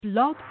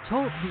Blog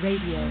Talk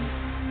Radio.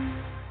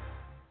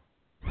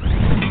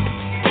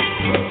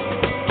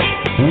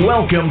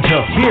 Welcome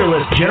to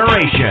Fearless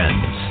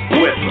Generations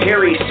with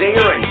Terry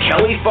Sayer and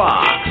Kelly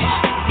Fox.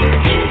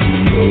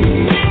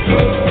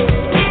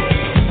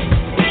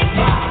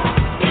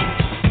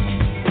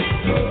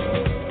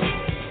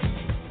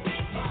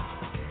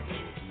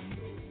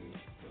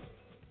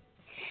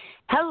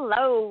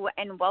 Hello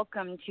and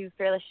welcome to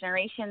Fearless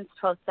Generations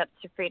 12 Steps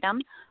to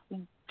Freedom.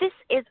 This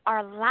is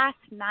our last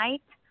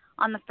night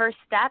on the first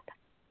step,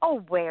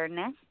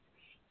 awareness.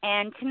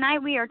 And tonight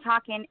we are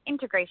talking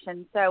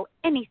integration, so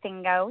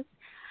anything goes,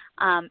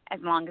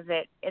 as long as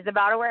it is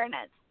about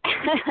awareness.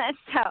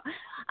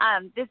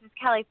 This is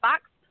Kelly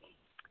Fox,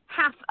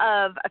 half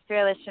of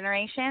Fearless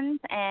Generations,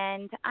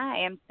 and I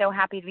am so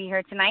happy to be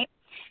here tonight.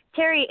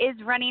 Terry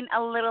is running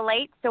a little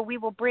late, so we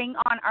will bring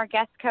on our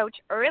guest coach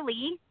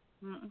early,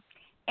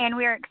 and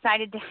we are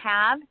excited to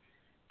have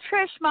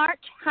Trish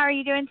March. How are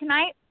you doing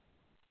tonight?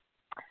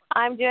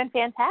 I'm doing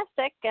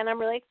fantastic, and I'm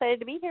really excited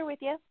to be here with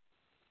you.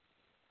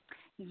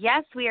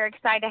 Yes, we are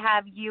excited to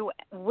have you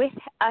with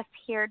us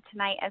here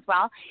tonight as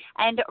well.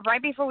 And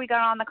right before we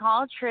got on the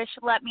call, Trish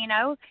let me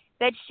know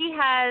that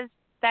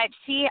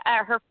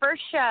her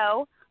first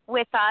show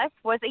with us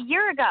was a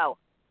year ago.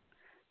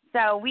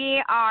 So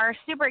we are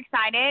super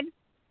excited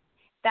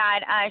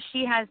that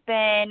she has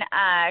been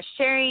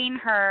sharing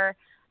her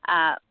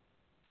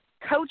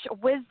coach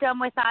wisdom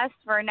with us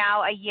for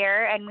now a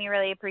year, and we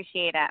really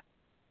appreciate it.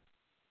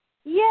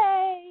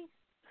 Yay!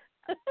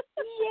 Yay!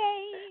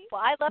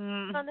 Well, I love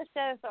being on the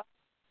show, so I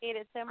appreciate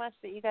it so much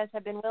that you guys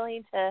have been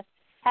willing to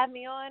have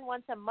me on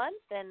once a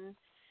month, and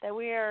that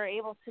we are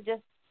able to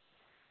just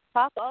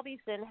talk all these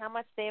and how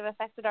much they've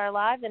affected our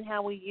lives and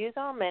how we use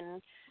them.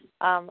 And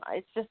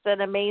it's just an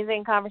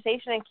amazing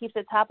conversation and keeps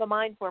it top of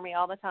mind for me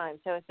all the time.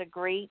 So it's a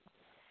great,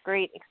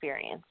 great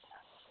experience.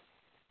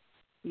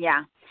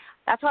 Yeah,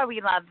 that's why we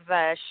love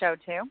the show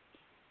too.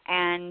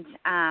 And,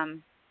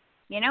 and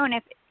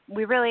if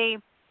we really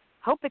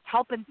hope it's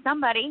helping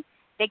somebody,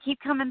 they keep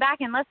coming back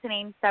and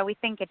listening, so we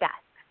think it does.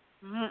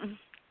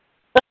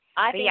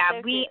 I think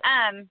so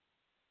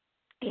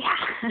too.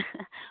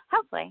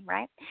 Hopefully,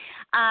 right?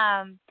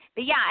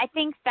 But yeah, I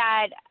think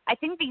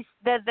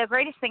the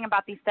greatest thing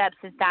about these steps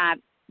is that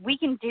we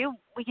can do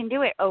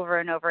it over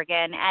and over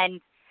again, and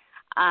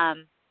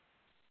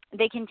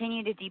they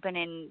continue to deepen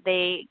and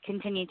they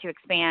continue to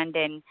expand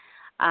and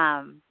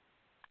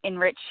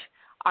enrich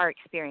our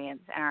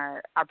experience and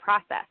our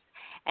process.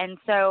 And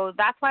so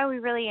that's why we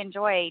really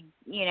enjoy,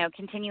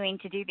 continuing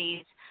to do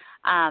these,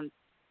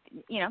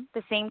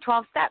 the same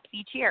 12 steps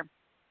each year.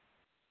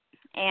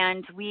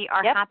 And we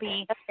are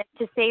happy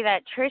to say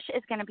that Trish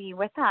is going to be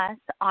with us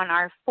on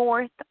our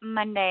fourth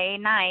Monday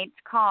night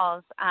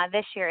calls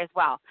this year as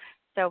well.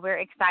 So we're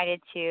excited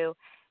to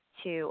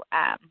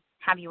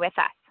have you with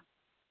us.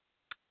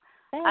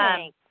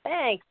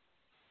 Thanks.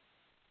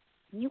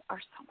 You are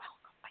so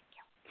welcome.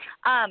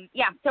 Thank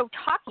you. So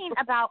talking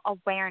about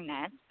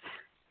awareness.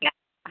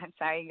 I'm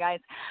sorry, you guys.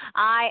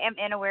 I am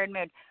in a weird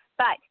mood.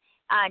 But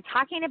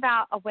talking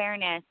about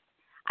awareness,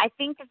 I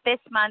think that this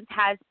month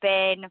has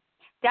been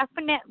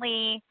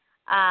definitely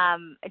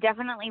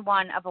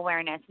one of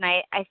awareness.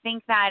 And I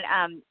think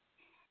that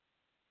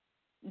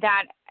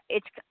that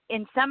it's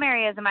in some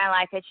areas of my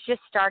life, it's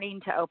just starting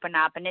to open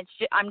up. And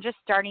I'm just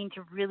starting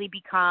to really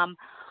become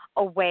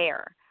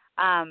aware.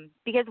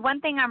 Because one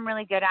thing I'm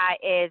really good at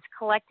is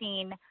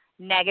collecting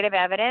negative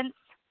evidence,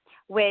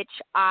 which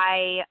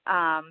I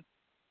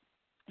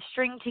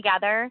string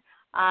together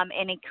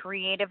in a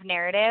creative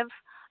narrative,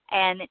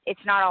 and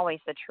it's not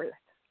always the truth.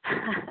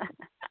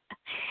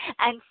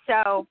 And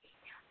so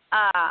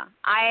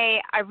I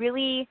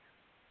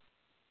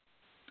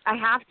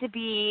have to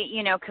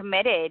be,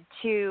 committed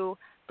to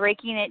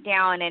breaking it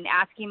down and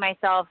asking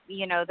myself,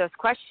 those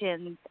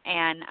questions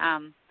and,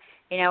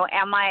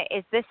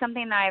 is this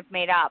something that I've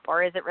made up,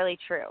 or is it really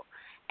true?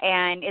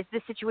 And is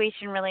this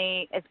situation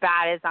really as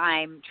bad as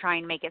I'm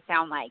trying to make it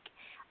sound like?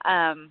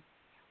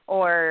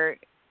 Or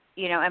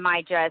am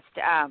I just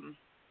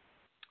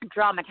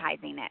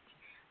dramatizing it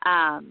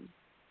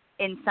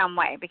in some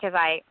way? Because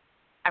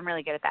I'm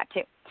really good at that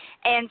too.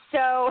 And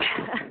so,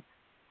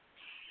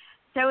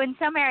 so in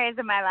some areas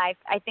of my life,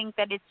 I think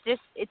that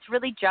it's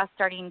really just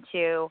starting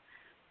to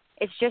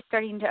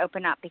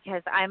open up,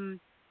 because I'm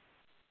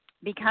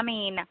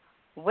becoming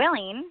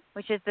willing,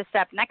 which is the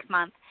step next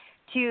month,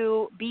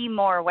 to be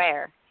more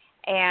aware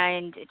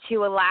and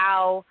to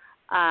allow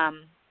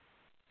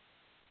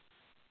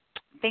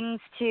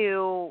things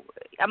to,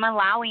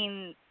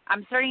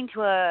 I'm starting to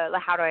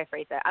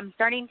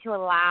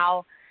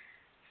allow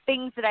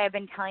things that I have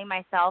been telling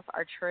myself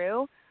are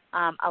true,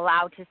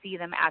 allow to see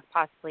them as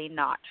possibly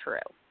not true.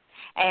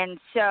 And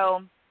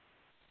so,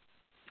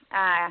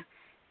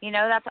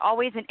 that's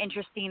always an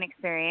interesting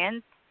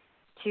experience,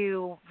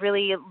 to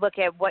really look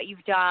at what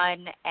you've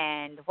done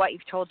and what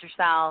you've told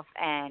yourself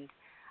and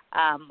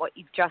what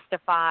you've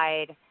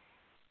justified,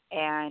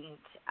 and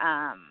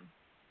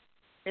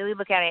really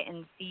look at it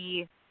and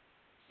see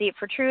it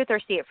for truth or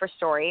see it for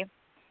story.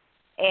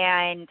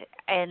 and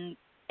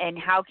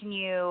how can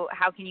you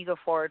go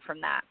forward from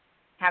that?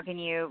 How can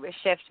you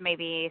shift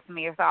maybe some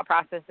of your thought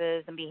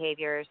processes and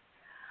behaviors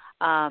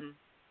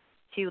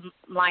to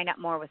line up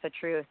more with the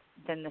truth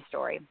than the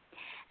story?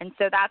 And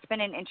so that's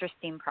been an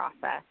interesting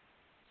process,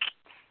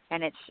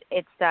 and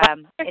it's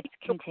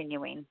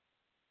continuing.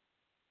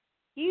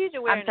 Huge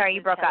awareness. I'm sorry,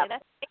 you broke up.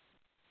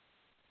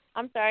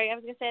 I'm sorry, I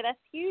was going to say that's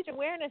huge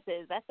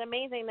awarenesses. That's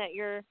amazing that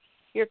you're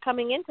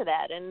coming into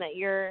that and that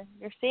you're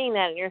seeing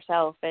that in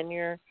yourself and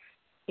you're,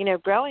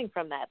 growing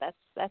from that.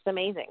 That's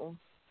amazing.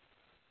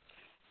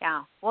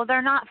 Yeah. Well,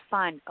 they're not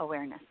fun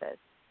awarenesses.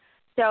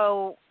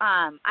 So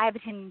I have a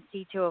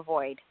tendency to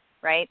avoid,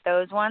 right?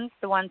 Those ones,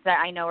 the ones that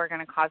I know are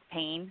going to cause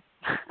pain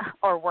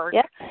or work,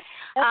 yep.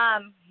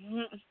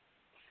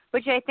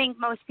 Which I think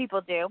most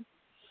people do.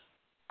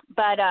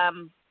 But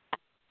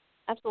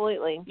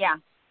absolutely. Yeah.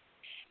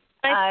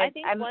 I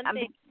think one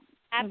thing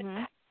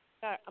happens.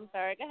 I'm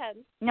sorry. Go ahead.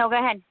 No, go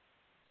ahead.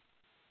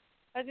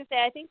 I was going to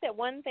say, I think that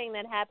one thing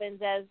that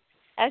happens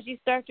as you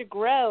start to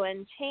grow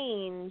and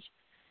change,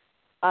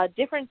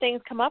 different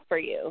things come up for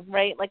you,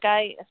 right? Like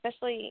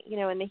especially,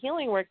 in the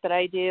healing work that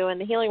I do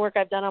and the healing work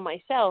I've done on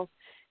myself,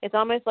 it's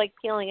almost like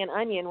peeling an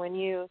onion when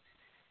you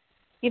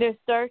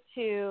start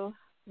to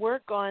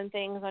work on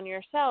things on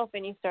yourself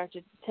and you start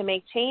to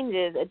make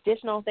changes,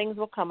 additional things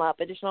will come up,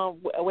 additional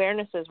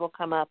awarenesses will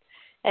come up,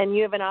 and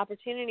you have an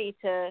opportunity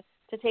to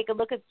take a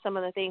look at some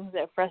of the things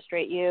that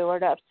frustrate you or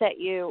to upset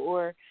you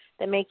or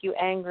that make you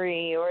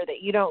angry or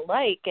that you don't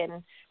like,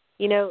 and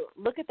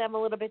look at them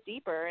a little bit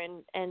deeper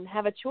and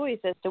have a choice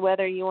as to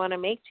whether you want to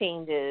make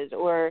changes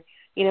or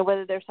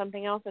whether there's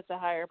something else that's a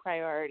higher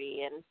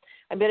priority. And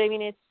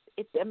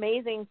it's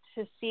amazing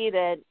to see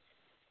that,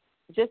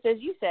 just as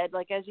you said,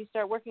 like as you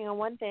start working on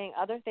one thing,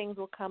 other things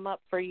will come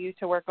up for you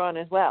to work on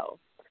as well.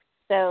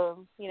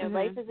 So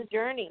life is a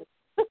journey.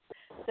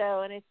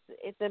 So, and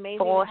it's amazing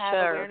for to have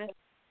sure. awareness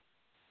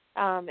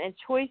and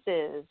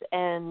choices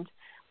and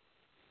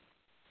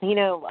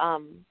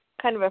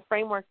kind of a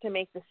framework to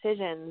make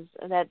decisions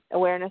that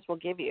awareness will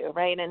give you,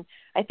 right? And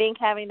I think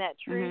having that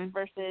truth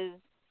versus,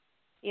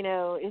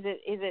 is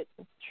it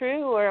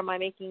true or am I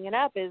making it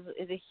up is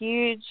a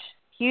huge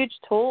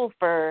tool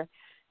for,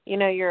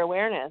 your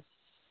awareness,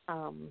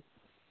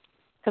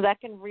 because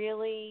that can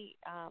really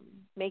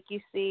make you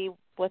see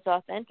what's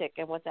authentic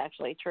and what's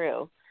actually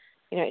true,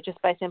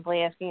 just by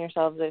simply asking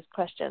yourself those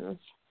questions.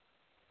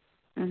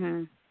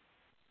 Mhm.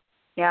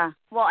 Yeah.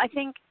 Well, I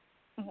think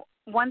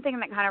one thing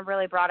that kind of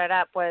really brought it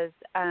up was,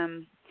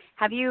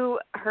 have you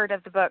heard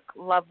of the book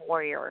Love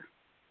Warrior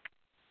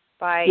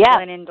by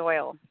Glennon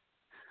Doyle?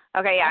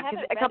 Okay, yeah,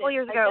 because a couple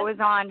years ago it was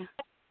on.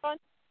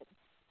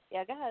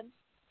 Yeah, go ahead.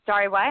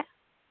 Sorry, what?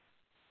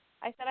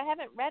 I said I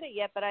haven't read it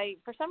yet, but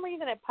for some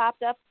reason it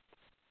popped up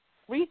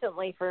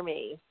recently for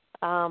me.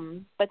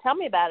 But tell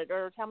me about it,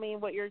 or tell me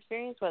what your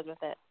experience was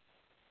with it.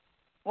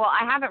 Well,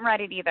 I haven't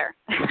read it either,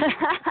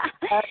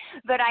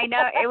 but I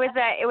know it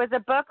was a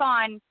book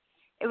on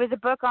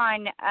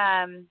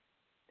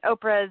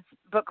Oprah's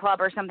book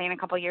club or something a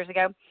couple years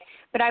ago.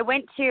 But I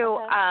went to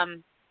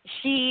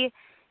she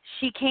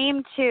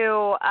came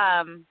to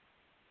an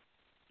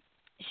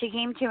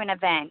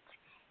event,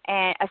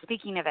 and a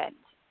speaking event,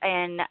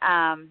 and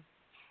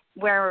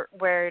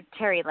where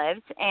Terry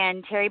lives,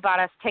 and Terry bought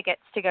us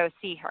tickets to go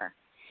see her,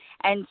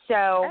 and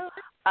so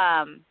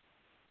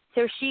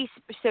she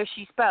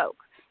spoke,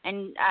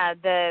 and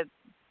the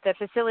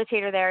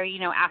facilitator there,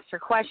 asked her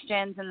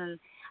questions, and then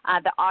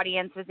the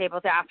audience was able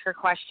to ask her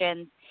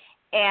questions,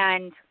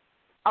 and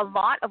a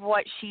lot of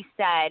what she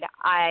said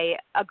I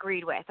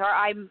agreed with, or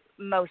I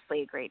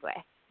mostly agreed with,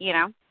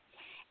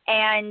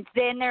 And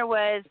then there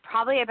was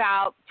probably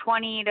about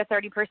 20 to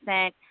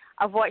 30%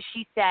 of what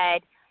she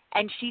said,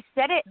 and she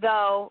said it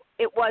though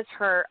it was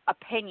her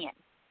opinion.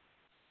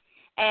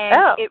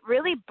 And it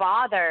really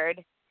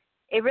bothered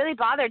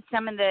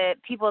some of the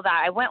people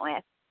that I went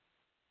with.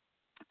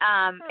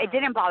 It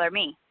didn't bother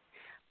me.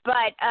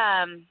 But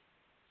I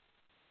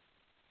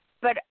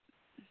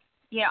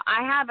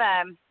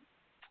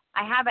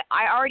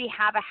already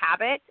have a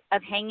habit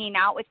of hanging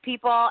out with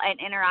people and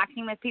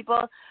interacting with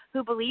people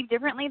who believe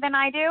differently than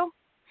I do,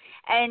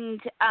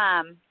 and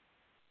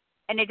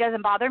it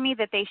doesn't bother me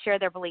that they share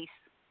their beliefs,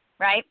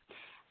 right?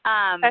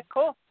 That's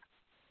cool.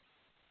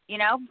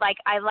 Like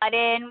I let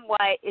in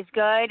what is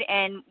good,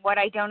 and what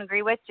I don't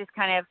agree with just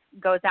kind of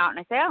goes out, and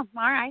I say, oh,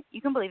 all right,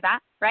 you can believe that,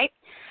 right?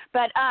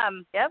 But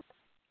yep.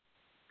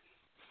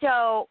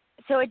 So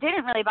it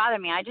didn't really bother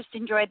me. I just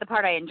enjoyed the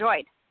part I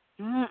enjoyed.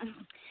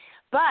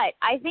 But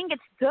I think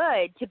it's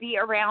good to be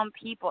around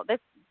people. This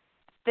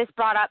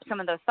brought up some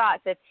of those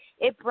thoughts.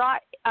 It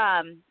brought,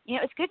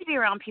 it's good to be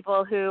around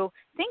people who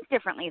think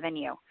differently than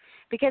you,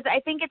 because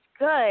I think it's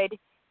good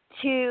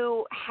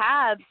to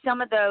have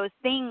some of those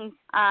things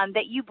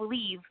that you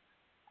believe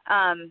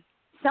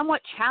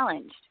somewhat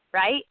challenged,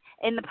 right,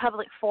 in the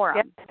public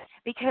forum,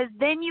 because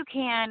then you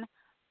can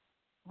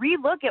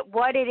relook at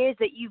what it is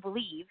that you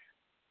believe,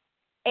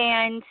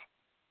 and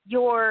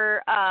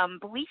your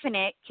belief in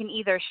it can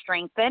either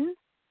strengthen,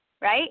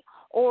 right,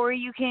 or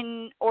you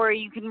can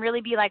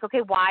really be like,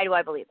 okay, why do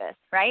I believe this,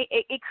 right?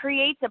 It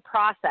creates a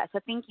process, a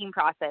thinking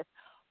process,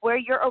 where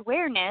your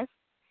awareness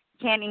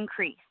can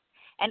increase.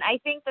 And I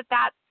think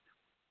that's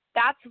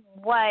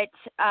what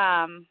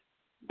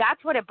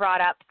it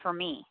brought up for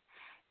me,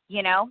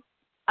 you know?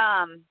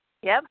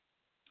 Yep.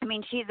 I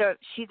mean, she's a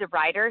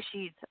writer.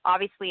 She's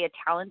obviously a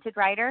talented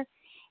writer,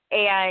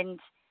 and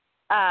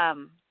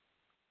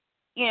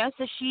you know,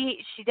 so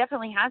she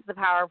definitely has the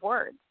power of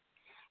words,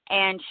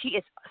 and she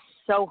is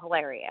so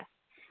hilarious.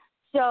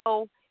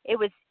 So it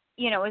was,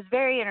 you know, it was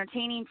very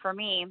entertaining for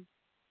me,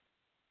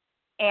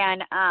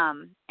 and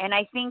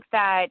I think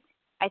that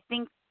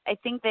it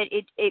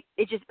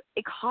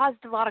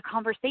caused a lot of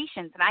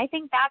conversations, and I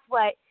think that's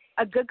what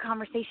a good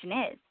conversation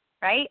is,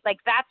 right? Like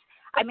that's,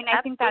 I mean, I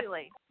think that's,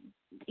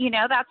 you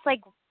know, that's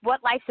like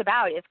what life's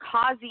about, is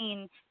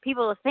causing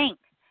people to think,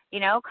 you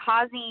know,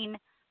 causing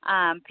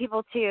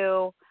people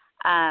to,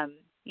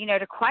 you know,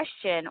 to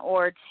question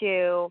or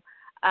to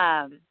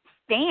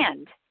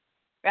stand,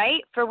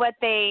 right, for what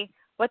they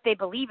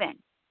believe in,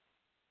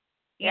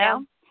 you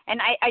know?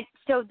 And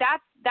so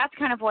that's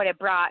kind of what it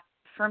brought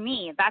for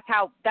me.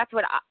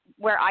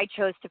 Where I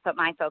chose to put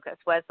my focus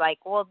was like,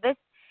 well, this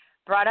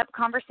brought up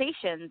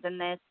conversations, and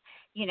this,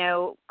 you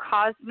know,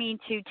 caused me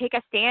to take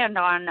a stand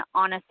on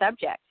a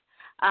subject.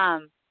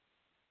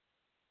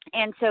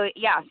 And so,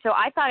 yeah, so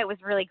I thought it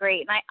was really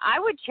great. And I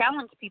would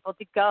challenge people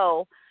to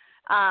go,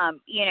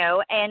 you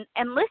know, and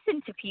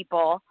listen to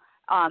people,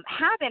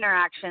 have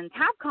interactions,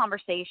 have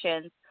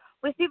conversations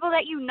with people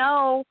that you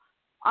know,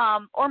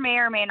 or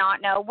may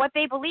not know what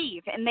they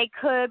believe, and they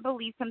could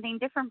believe something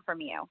different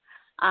from you.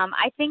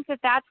 I think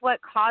that's what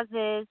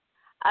causes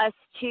us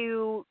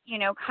to, you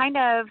know, kind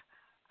of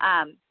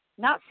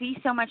not see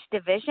so much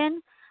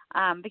division,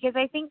 because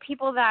I think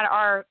people that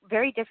are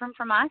very different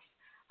from us,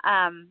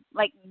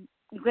 like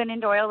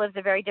Glennon Doyle lives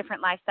a very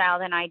different lifestyle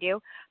than I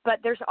do, but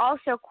there's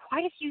also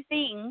quite a few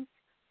things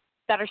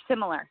that are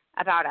similar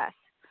about us,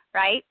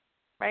 right?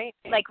 Right.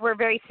 Like we're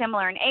very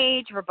similar in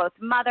age. We're both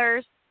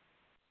mothers.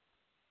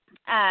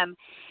 And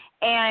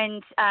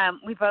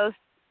we both,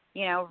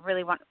 you know,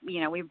 really want,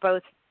 you know, we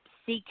both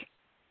seek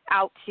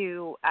out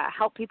to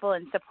help people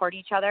and support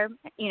each other,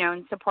 you know,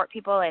 and support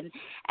people and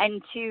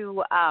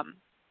to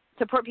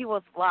support people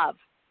with love.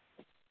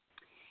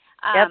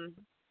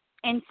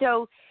 And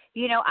so,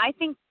 you know, I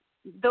think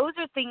those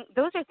are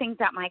things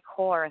at my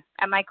core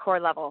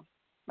level,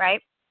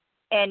 right?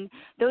 And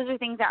those are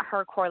things at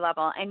her core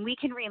level, and we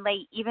can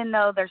relate, even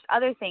though there's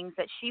other things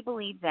that she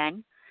believes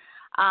in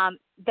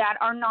that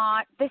are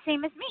not the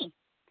same as me.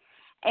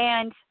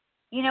 And,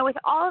 you know, with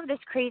all of this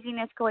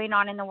craziness going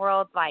on in the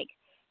world, like,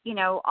 you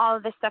know, all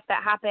of the stuff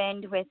that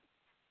happened with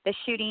the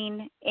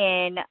shooting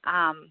in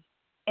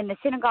the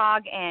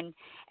synagogue, and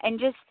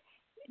just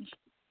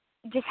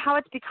how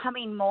it's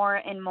becoming more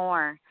and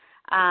more,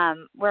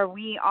 where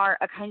we are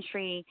a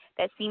country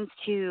that seems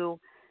to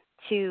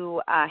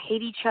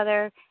hate each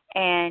other,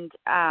 and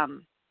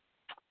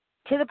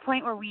to the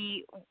point where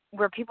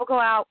people go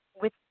out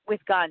with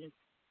guns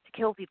to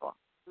kill people.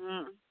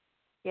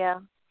 Yeah.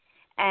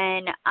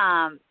 And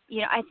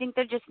you know, I think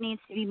there just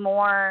needs to be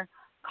more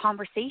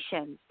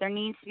conversations. There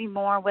needs to be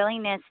more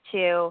willingness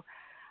to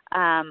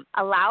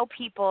allow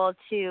people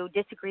to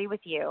disagree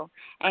with you,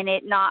 and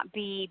it not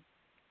be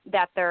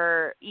that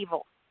they're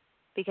evil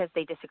because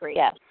they disagree.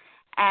 Yeah.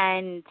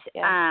 And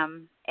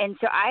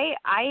so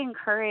I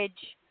encourage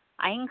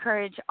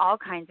all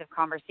kinds of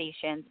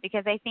conversations,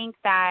 because I think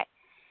that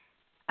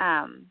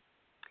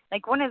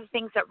like one of the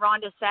things that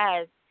Rhonda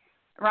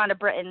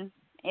Britton,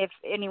 if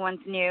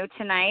anyone's new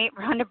tonight,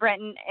 Rhonda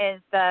Britton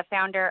is the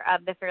founder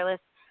of the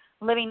Fearless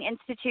Living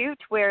Institute,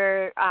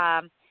 where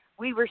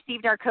we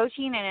received our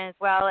coaching, and as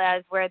well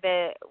as where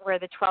the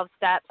 12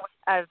 steps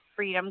of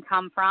freedom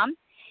come from.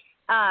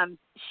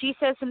 She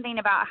says something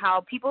about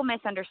how people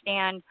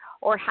misunderstand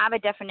or have a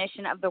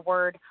definition of the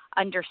word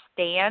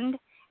understand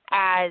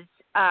as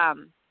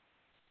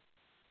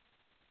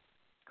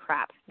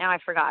crap. Now I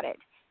forgot it.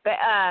 But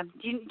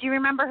do you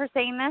remember her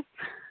saying this?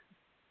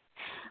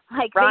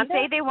 Like, Rhonda? They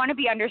say they want to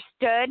be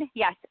understood.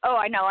 Yes. Oh,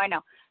 I know.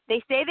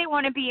 They say they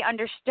want to be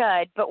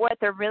understood, but what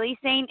they're really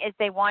saying is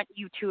they want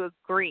you to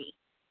agree.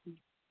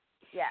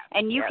 Yeah.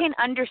 And you can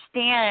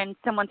understand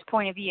someone's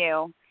point of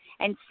view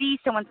and see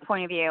someone's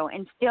point of view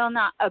and still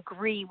not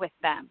agree with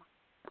them.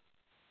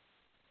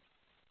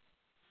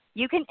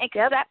 You can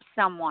accept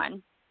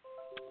someone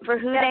for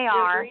who they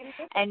are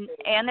and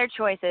their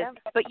choices,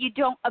 but you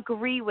don't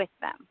agree with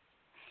them.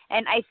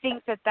 And I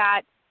think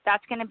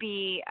that's going to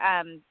be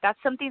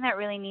that's something that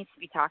really needs to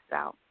be talked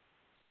about.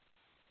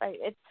 Right.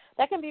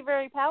 That can be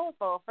very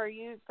powerful for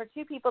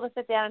two people to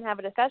sit down and have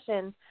a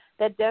discussion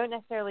that don't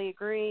necessarily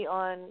agree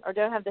on or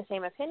don't have the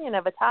same opinion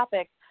of a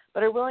topic,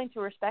 but are willing to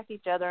respect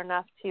each other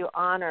enough to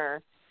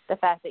honor the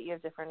fact that you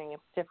have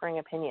differing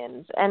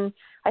opinions. And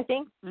I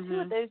think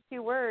those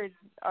two words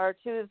are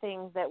two of the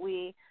things that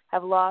we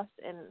have lost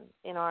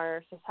in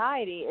our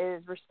society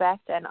is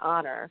respect and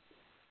honor.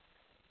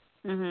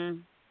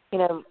 Mhm. You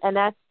know, and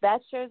that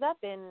shows up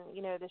in,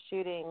 you know, the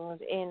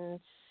shootings, in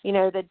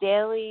the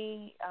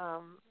daily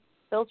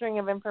filtering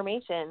of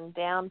information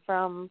down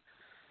from,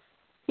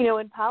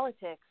 in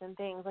politics and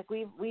things. Like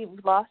we've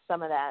lost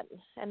some of that,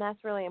 and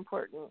that's really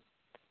important.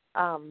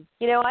 I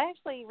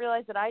actually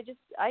realized that I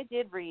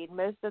did read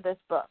most of this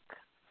book,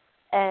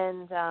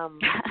 and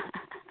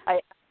I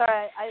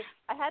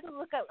had to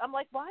look up. I'm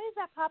like, why is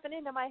that popping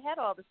into my head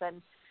all of a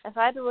sudden? And so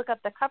I had to look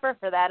up the cover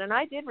for that, and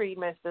I did read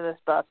most of this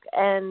book,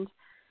 and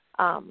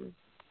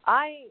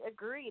I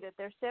agree that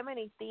there's so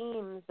many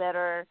themes that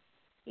are,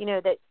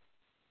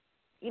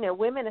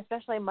 women,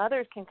 especially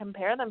mothers, can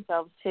compare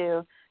themselves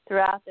to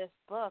throughout this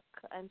book,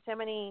 and so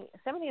many of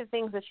the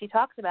things that she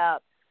talks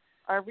about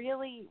are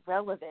really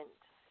relevant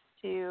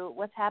to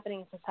what's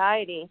happening in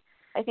society.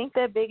 I think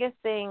the biggest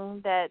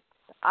thing that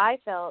I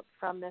felt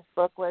from this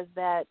book was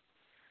that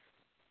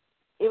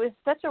it was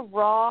such a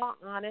raw,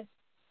 honest,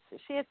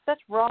 she had such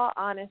raw,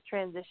 honest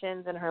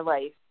transitions in her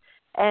life,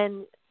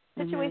 and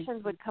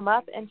situations would come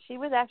up, and she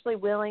was actually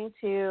willing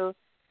to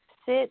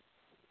sit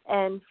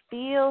and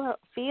feel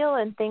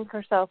and think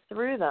herself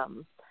through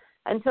them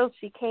until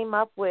she came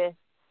up with,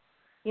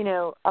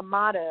 a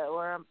motto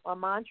or a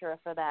mantra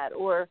for that,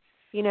 or,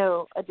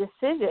 a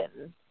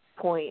decision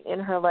point in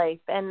her life.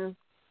 And,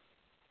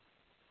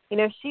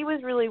 she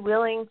was really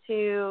willing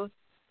to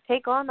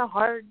take on the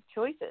hard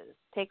choices,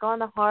 take on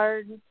the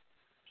hard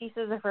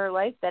pieces of her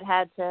life that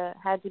had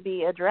to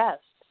be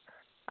addressed.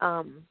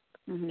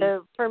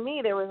 So for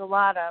me, there was a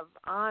lot of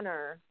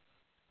honor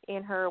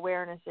in her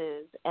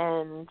awarenesses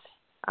and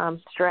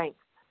strength.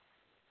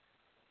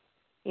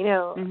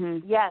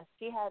 Yes,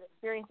 she had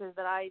experiences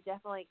that I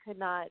definitely could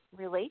not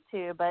relate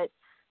to, but,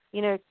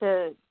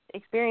 to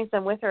experience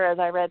them with her as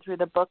I read through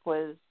the book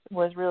was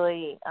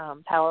really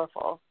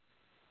powerful.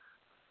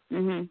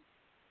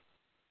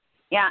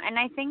 Yeah, and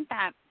I think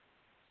that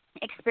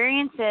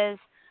experiences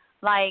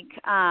like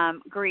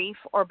grief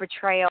or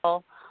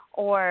betrayal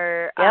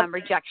or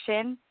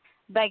rejection,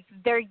 like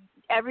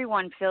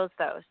everyone feels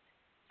those.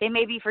 They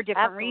may be for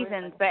different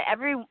reasons, but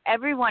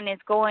everyone is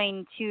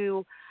going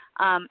to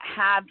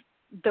have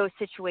those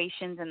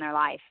situations in their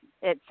life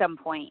at some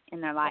point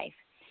in their life,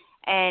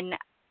 and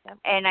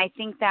I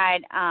think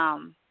that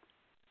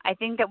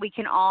we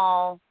can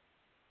all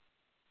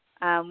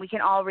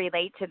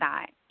relate to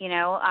that.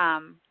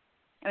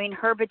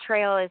 Her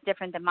betrayal is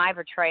different than my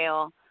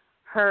betrayal.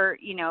 Her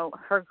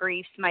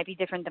griefs might be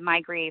different than my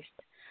griefs.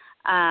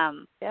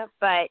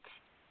 But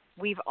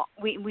we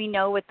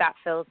know what that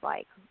feels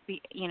like.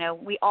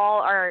 We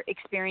all are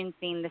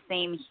experiencing the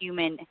same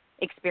human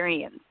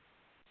experience.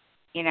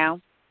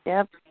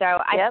 So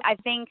I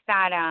think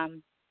that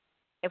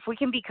if we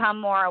can become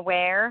more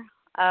aware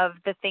of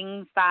the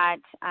things that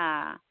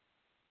are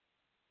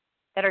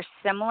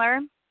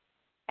similar,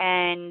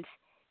 and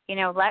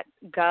let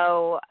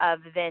go of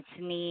this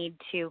need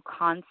to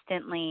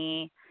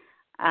constantly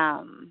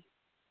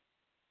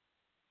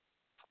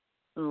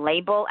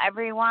label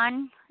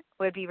everyone,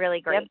 would be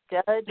really great.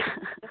 Judge,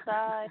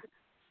 decide.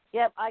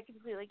 I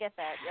completely get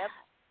that.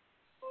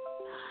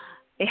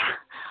 Yeah.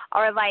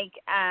 Or like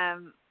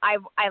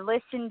I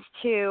listened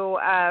to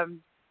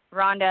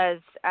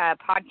Rhonda's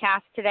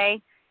podcast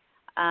today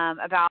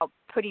about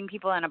putting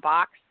people in a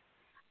box.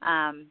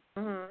 And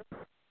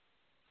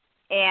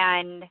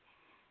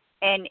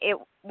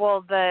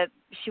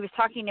she was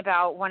talking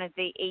about one of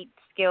the 8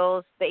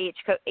 skills, the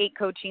 8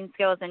 coaching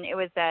skills, and it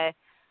was a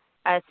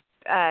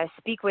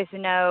speak with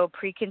no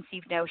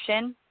preconceived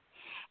notion.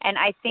 And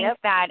I think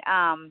that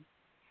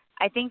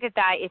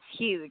that is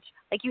huge.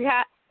 Like you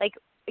have,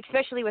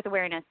 especially with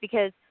awareness,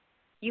 because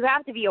you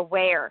have to be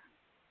aware,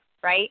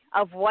 right,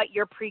 of what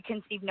your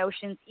preconceived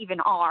notions even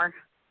are.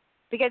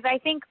 Because I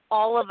think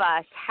all of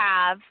us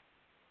have,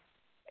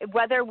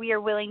 whether we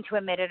are willing to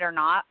admit it or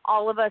not,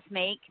 all of us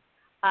make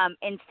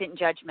instant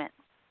judgments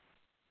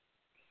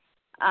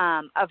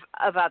of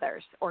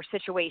others or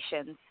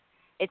situations.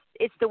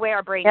 It's the way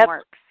our brain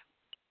works.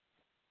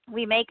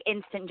 We make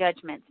instant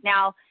judgments.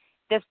 Now,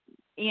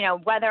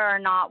 whether or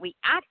not we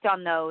act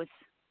on those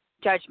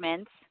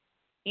judgments,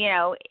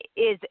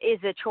 is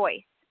a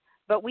choice.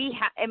 But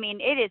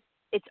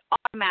it's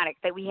automatic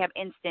that we have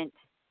instant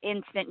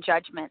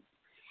judgments.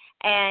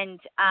 And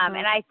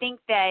and I think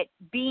that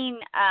being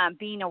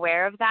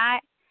aware of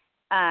that,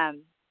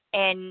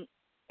 and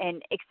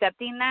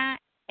accepting that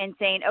and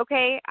saying,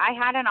 okay, I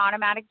had an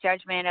automatic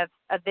judgment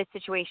of this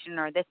situation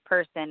or this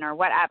person or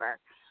whatever.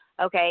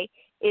 Okay,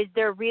 is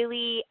there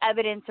really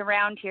evidence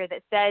around here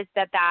that says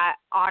that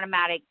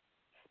automatic,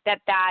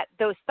 that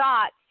those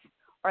thoughts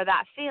or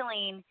that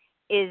feeling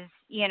is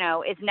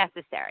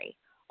necessary,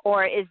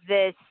 or is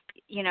this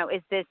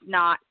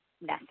not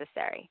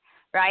necessary?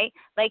 Right?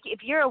 Like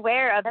if you're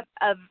aware of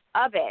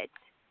it,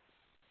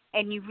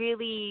 and you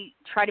really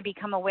try to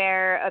become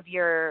aware of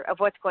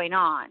what's going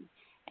on,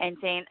 and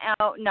saying,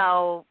 oh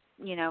no,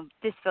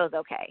 this feels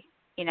okay.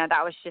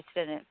 That was just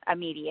an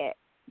immediate,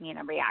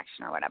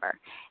 reaction or whatever,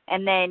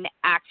 and then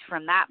act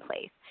from that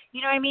place.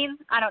 You know what I mean?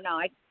 I don't know.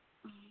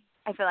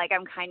 I feel like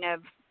I'm kind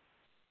of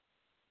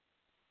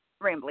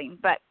rambling,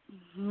 but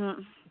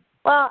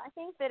Well, I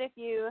think that if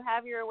you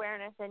have your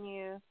awareness and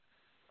you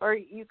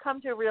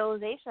come to a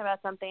realization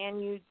about something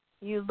and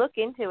you look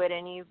into it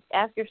and you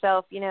ask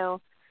yourself,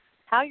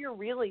 how you're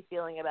really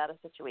feeling about a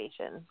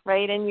situation,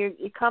 right? And you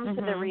come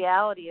to the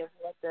reality of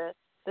what the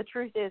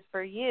truth is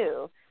for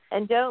you.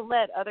 And don't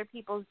let other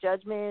people's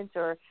judgments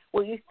or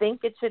what you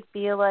think it should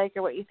feel like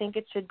or what you think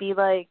it should be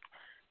like,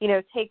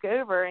 take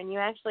over, and you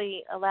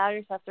actually allow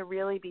yourself to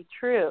really be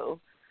true.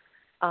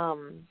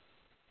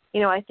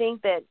 I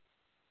think that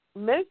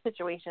most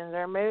situations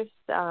or most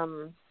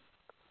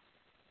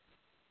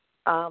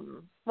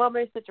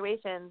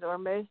situations or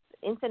most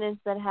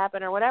incidents that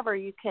happen or whatever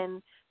you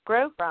can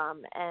grow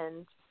from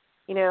and,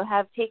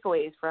 have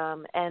takeaways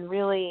from and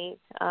really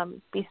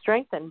be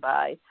strengthened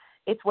by.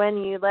 It's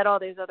when you let all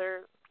those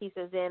other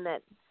pieces in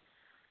that,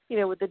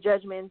 with the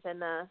judgments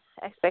and the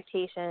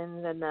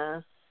expectations and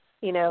the,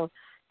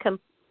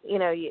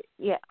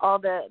 all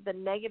the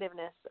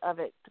negativeness of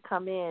it to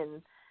come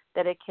in,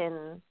 that it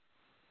can,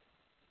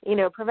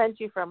 prevent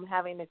you from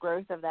having the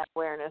growth of that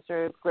awareness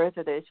or growth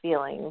of those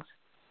feelings.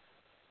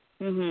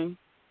 Mhm.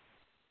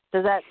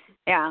 Does that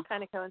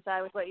kind of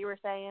coincide with what you were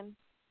saying?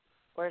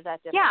 Or is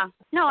that different? Yeah.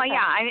 No, okay.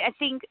 yeah. I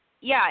think,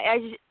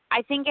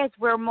 I think as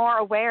we're more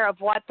aware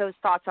of what those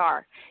thoughts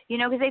are,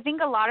 because I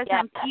think a lot of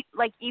times,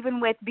 even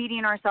with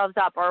beating ourselves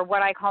up or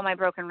what I call my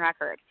broken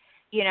record,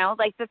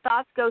 the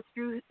thoughts go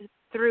through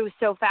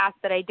so fast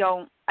that I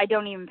don't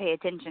even pay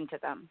attention to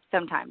them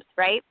sometimes,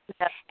 right?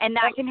 Yep. And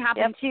that can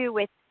happen too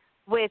with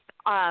with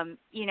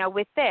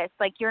this.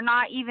 Like you're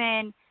not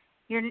even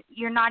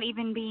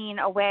being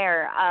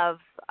aware of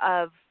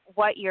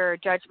what your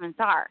judgments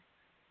are.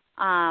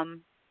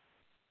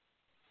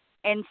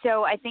 And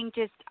so I think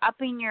just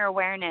upping your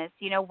awareness,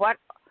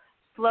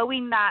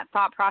 slowing that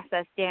thought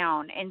process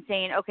down and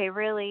saying, okay,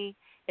 really,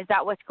 is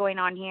that what's going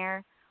on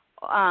here?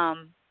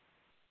 And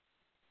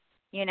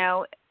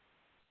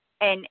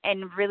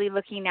really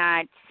looking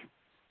at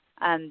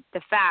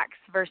the facts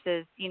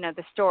versus,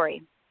 the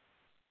story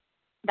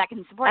that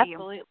can support you.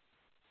 Absolutely.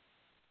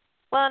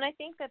 Well, and I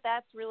think that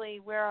that's really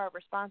where our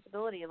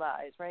responsibility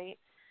lies, right?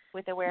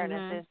 With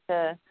awareness is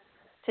to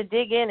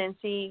dig in and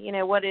see,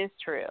 what is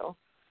true.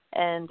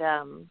 And,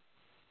 and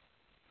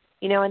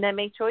then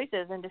make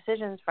choices and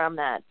decisions from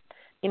that,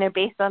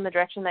 based on the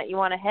direction that you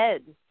want to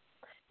head.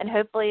 And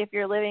hopefully if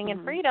you're living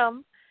in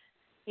freedom,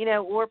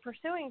 or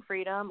pursuing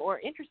freedom or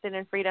interested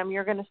in freedom,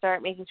 you're going to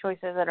start making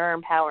choices that are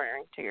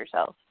empowering to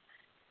yourself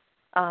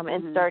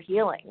and start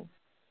healing,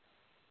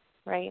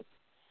 right?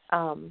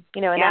 And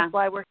that's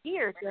why we're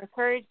here, to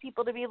encourage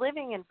people to be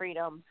living in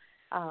freedom,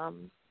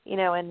 and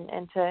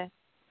to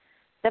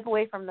step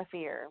away from the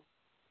fear.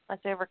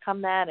 Let's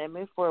overcome that and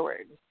move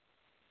forward.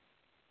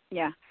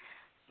 Yeah.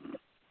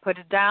 Put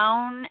it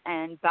down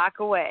and back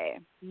away.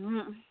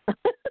 Yeah.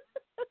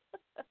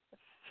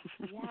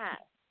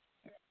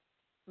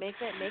 Make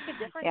a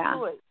different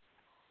choice.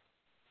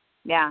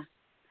 Yeah.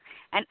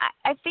 And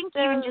I think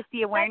even just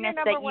the awareness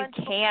that you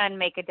can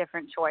make a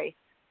different choice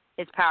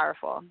is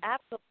powerful.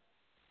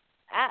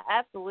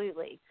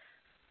 Absolutely.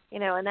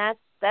 And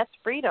that's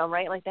freedom,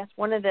 right? Like that's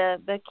one of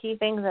the key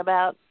things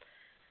about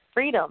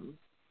freedom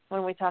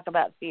when we talk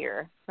about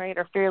fear, right?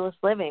 Or fearless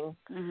living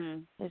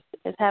is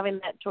having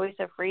that choice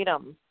of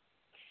freedom.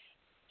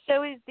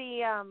 So is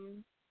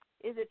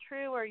it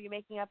true, or are you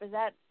making up, is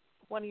that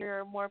one of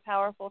your more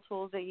powerful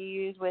tools that you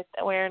use with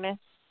awareness?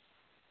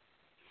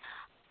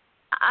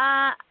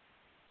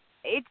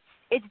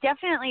 It's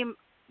definitely,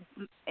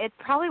 it's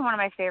probably one of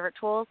my favorite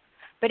tools,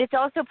 but it's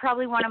also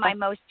probably one of my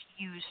most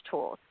used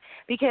tools,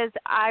 because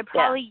I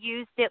probably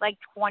used it like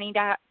 20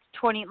 times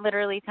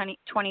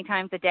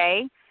a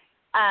day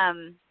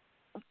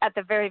at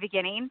the very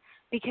beginning,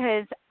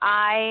 because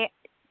I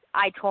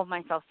told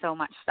myself so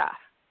much stuff.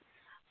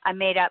 I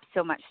made up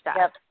so much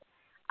stuff.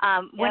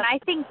 When I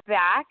think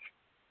back,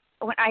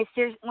 when I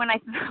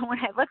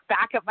look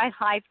back at my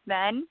life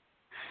then,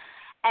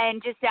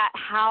 and just at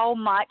how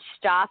much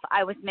stuff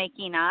I was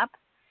making up,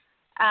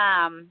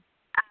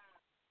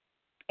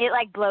 it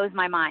like blows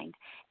my mind.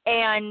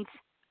 And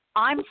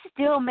I'm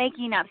still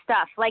making up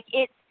stuff. Like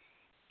it's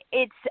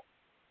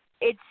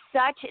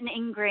such an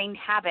ingrained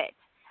habit,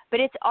 but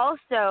it's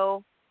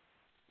also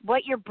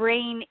what your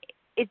brain,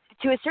 it's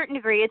to a certain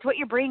degree, it's what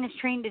your brain is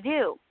trained to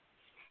do,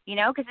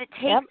 because it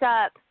takes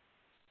up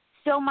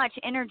so much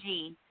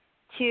energy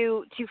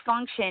to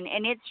function,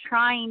 and it's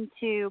trying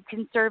to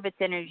conserve its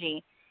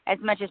energy as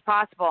much as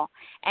possible.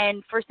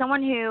 And for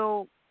someone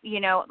who,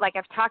 like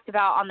I've talked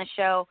about on the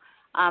show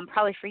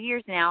probably for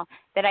years now,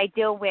 that I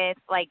deal with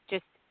like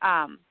just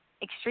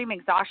extreme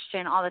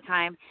exhaustion all the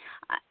time.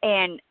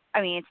 And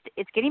I mean,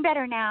 it's getting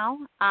better now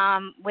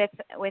with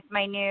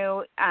my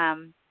new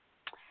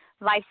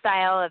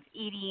lifestyle of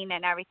eating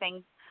and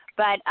everything.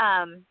 But,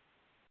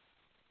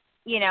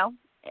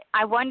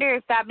 I wonder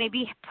if that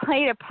maybe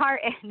played a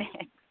part in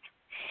it.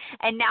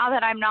 And now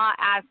that I'm not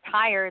as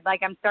tired,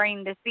 like I'm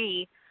starting to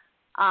see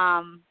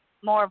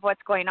more of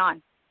what's going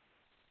on.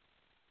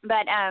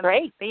 But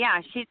but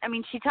yeah,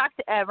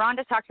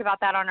 Rhonda talked about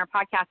that on our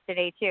podcast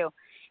today too.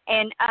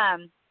 And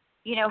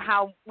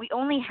how we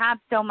only have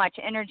so much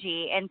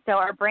energy, and so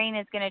our brain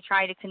is going to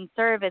try to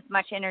conserve as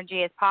much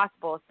energy as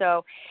possible.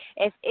 So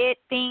if it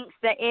thinks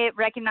that it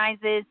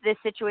recognizes this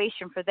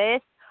situation for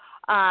this,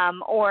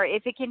 or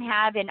if it can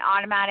have an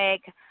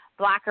automatic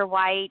black or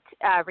white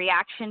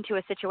reaction to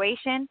a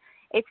situation,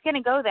 it's going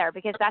to go there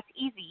because that's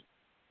easy.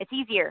 It's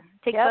easier.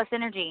 It takes less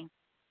energy.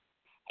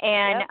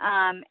 And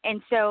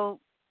and so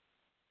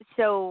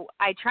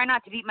I try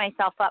not to beat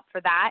myself up for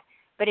that.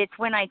 But it's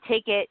when I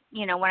take it,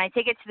 when I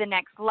take it to the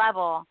next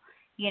level,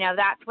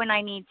 that's when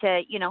I need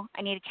to,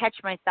 I need to catch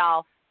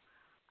myself,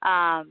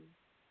 or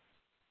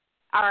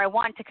I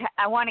want to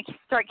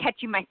start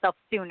catching myself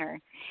sooner.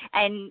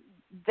 And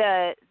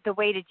the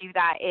way to do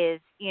that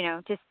is,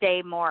 to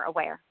stay more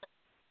aware.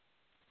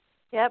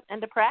 Yep,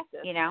 and to practice.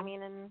 I mean,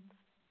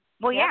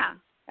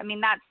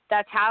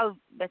 that's how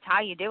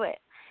you do it,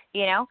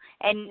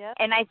 And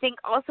I think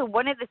also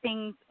one of the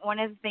things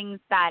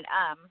that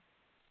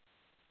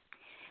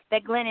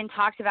that Glennon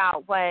talked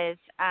about was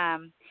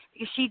because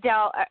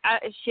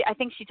I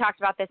think she talked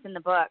about this in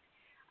the book,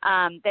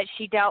 that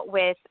she dealt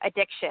with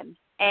addiction,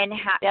 and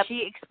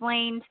she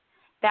explained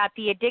that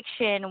the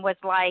addiction was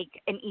like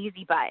an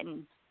easy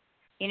button,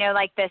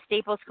 like the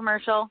Staples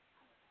commercial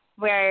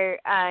where,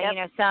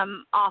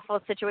 some awful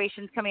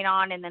situation's coming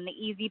on and then the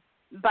easy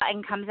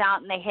button comes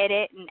out and they hit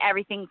it and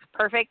everything's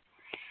perfect.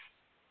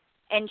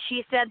 And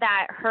she said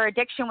that her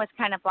addiction was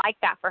kind of like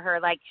that for her.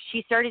 Like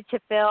she started to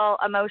feel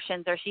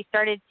emotions, or she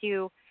started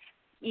to,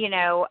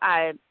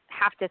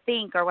 have to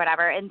think or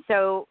whatever. And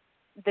so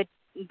the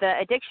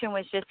addiction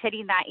was just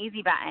hitting that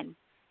easy button,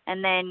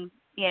 and then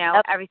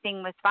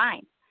everything was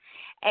fine.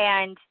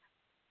 And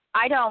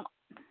I don't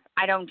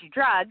do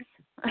drugs,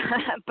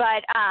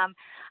 but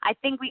I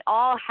think we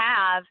all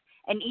have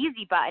an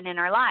easy button in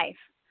our life.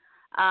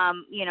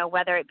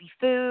 Whether it be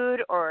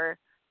food, or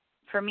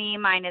for me,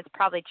 mine is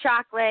probably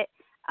chocolate.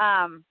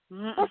 But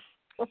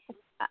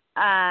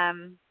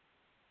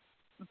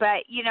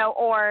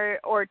or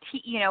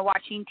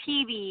watching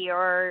TV,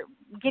 or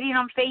getting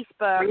on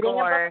Facebook, reading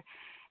or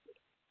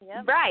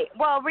right.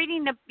 Well,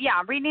 reading a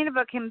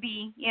book can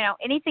be,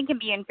 anything can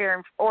be in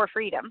fear or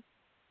freedom.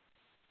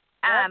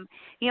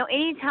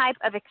 Any type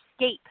of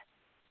escape,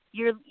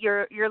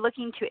 you're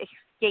looking to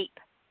escape.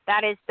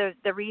 That is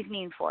the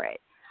reasoning for it.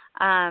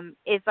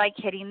 Is like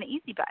hitting the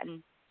easy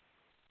button.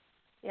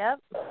 Yep.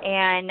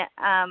 And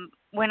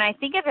when I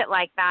think of it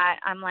like that,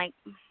 I'm like,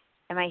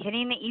 am I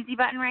hitting the easy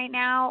button right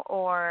now,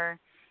 or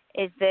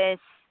is this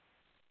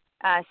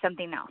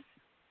something else?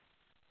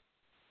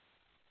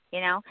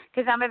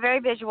 Because I'm a very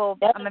visual.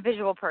 Yep. I'm a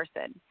visual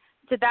person.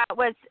 So that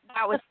was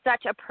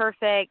such a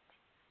perfect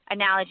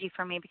analogy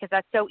for me, because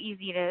that's so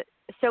easy to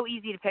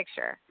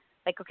picture.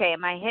 Like, okay,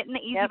 am I hitting the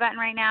easy button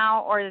right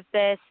now, or is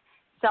this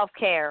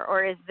self-care,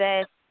 or is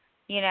this,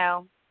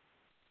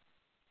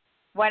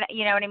 what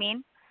I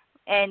mean?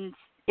 And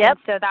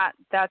so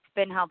that's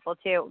been helpful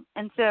too.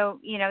 And so,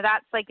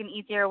 that's like an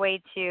easier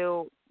way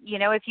to,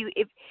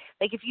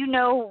 if you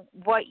know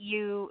what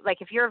you,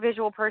 like, if you're a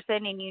visual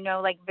person and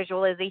like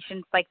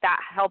visualizations like that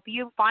help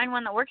you, find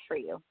one that works for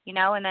you,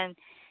 and then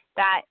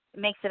that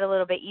makes it a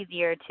little bit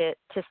easier to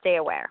stay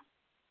aware.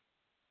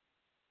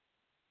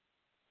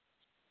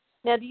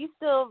 Now, do you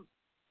still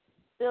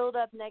build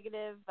up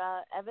negative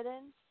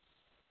evidence,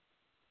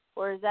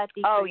 or is that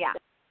decreased? Oh, yeah.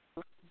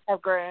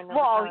 Have grown.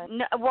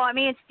 I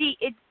mean,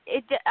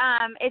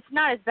 it's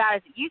not as bad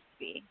as it used to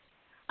be.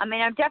 I mean,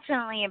 I've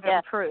definitely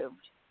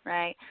improved,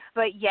 right?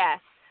 But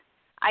yes,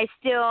 I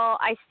still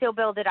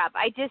build it up.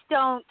 I just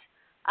don't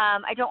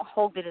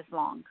hold it as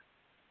long,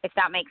 if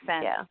that makes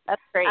sense. Yeah,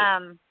 that's great.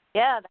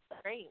 That's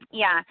great.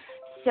 Yeah.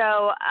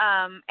 So,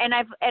 and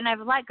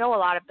I've let go a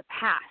lot of the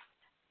past.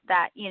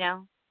 That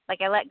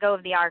like I let go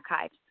of the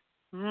archives.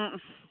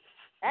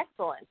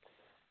 Excellent.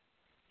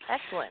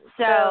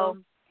 So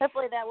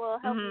hopefully that will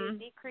help you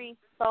decrease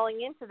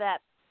falling into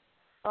that,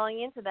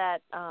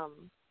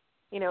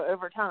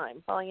 over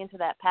time, falling into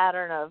that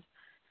pattern of,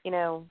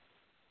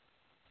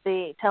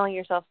 the telling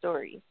yourself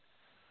stories.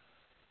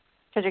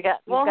 Because you've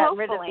gotten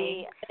rid of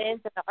the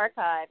evidence in the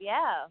archive.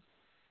 Yeah.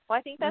 Well,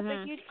 I think that's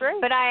a huge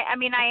growth. But I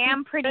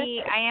am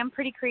pretty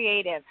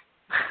creative.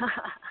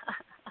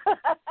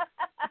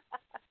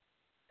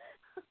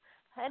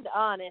 and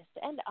honest.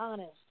 And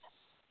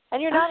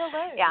you're not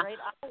alone, right?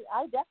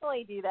 I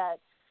definitely do that.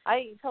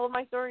 I told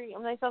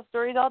myself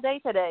stories all day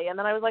today, and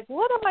then I was like,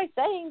 "What am I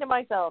saying to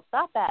myself?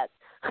 Stop that."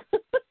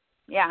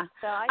 Yeah.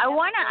 So I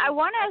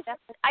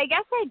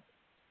guess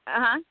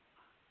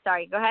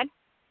sorry, go ahead.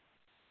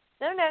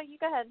 No, you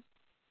go ahead.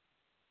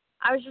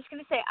 I was just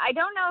going to say, I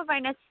don't know if I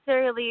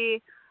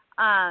necessarily,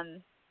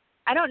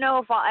 I don't know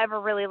if I'll ever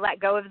really let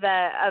go of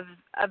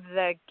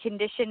the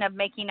condition of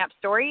making up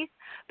stories,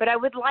 but I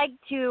would like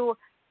to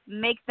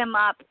make them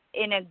up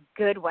in a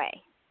good way.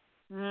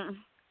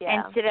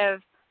 Instead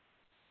of,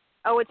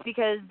 oh, it's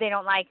because they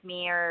don't like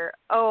me, or,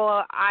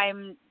 oh,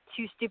 I'm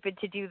too stupid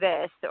to do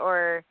this,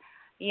 or,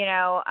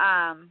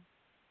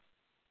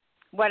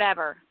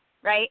 whatever,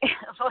 right?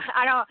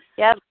 I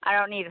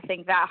don't need to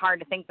think that hard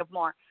to think of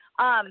more.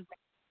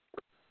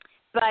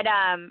 but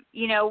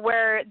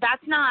where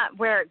that's not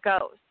where it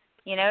goes.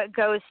 It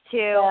goes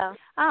to,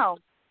 oh,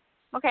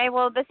 okay,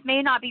 well, this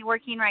may not be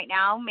working right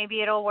now.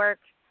 Maybe it'll work,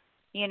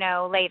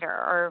 later,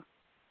 or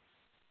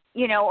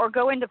or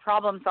go into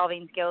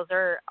problem-solving skills,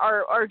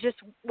 or just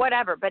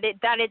whatever. But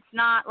it's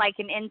not like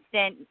an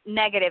instant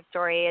negative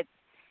story. It's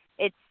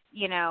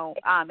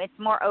it's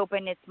more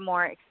open, it's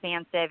more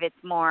expansive,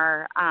 it's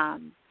more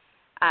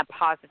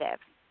positive.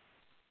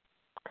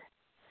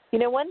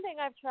 One thing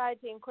I've tried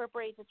to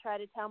incorporate to try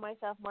to tell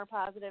myself more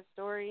positive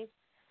stories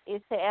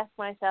is to ask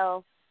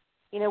myself,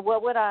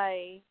 what would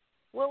I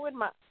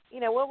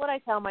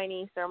tell my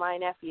niece or my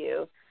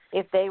nephew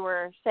if they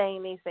were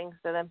saying these things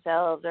to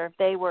themselves, or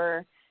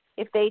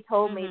if they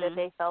told me that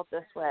they felt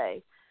this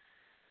way,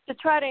 to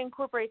try to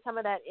incorporate some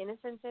of that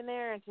innocence in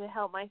there and to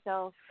help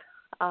myself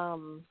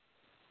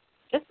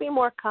just be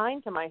more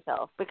kind to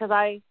myself, because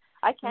I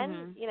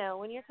can,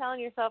 when you're telling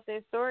yourself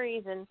those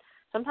stories, and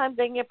sometimes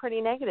they can get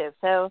pretty negative.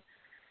 So,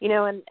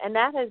 and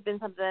that has been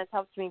something that's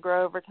helped me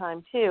grow over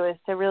time too, is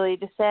to really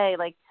just say,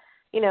 like,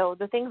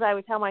 the things I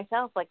would tell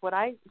myself, like, would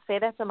I say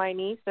that to my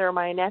niece or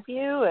my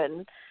nephew,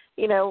 and,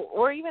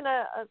 or even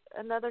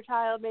another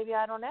child, maybe,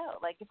 I don't know,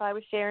 like if I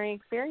was sharing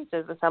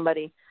experiences with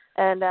somebody.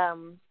 And,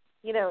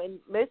 in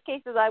most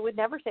cases, I would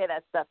never say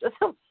that stuff to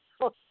someone.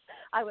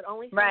 I would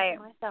only say it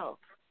to myself.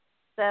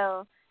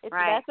 So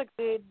that's a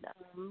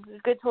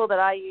good tool that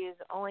I use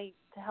only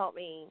to help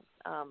me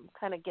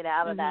kind of get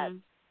out of that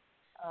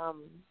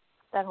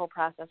whole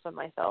process with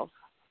myself.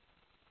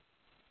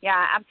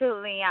 Yeah,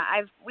 absolutely.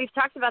 Yeah, we've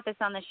talked about this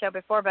on the show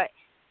before, but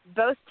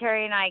both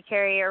Terry and I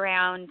carry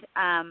around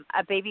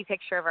a baby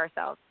picture of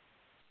ourselves.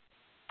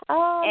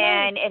 Oh,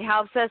 and nice. it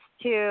helps us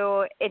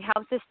to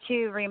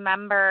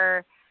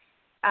remember,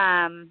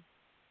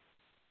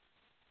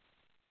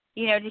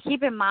 to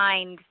keep in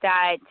mind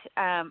that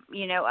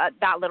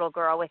that little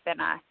girl within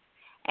us,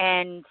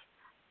 and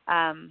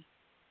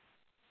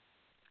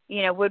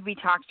would we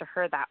talk to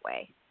her that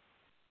way,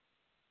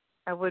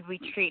 or would we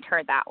treat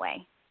her that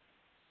way?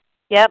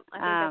 Yep, I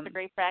think that's a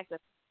great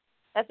practice.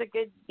 That's a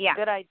good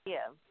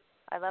idea.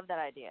 I love that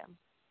idea.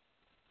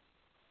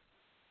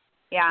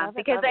 Yeah,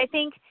 because I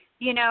think,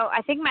 in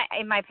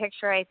my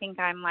picture, I think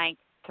I'm like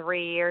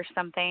 3 or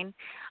something.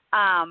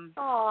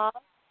 Aww.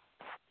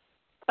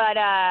 But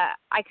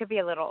I could be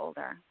a little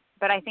older.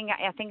 But I think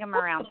I'm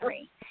around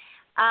 3.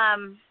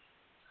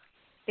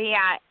 But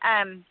yeah.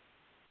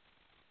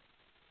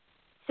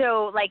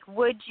 So like,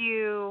 would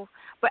you?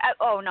 But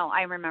no,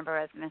 I remember what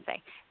I was gonna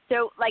say.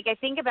 So like, I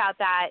think about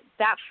that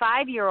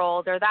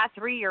 5-year-old or that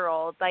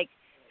 3-year-old. Like,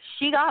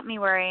 she got me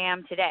where I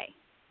am today.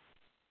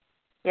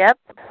 Yep.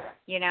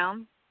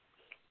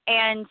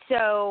 And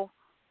so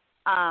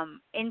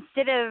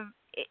instead of,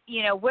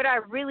 would I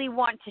really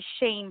want to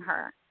shame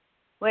her?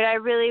 Would I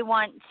really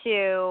want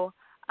to,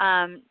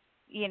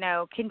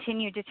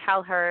 continue to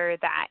tell her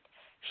that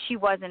she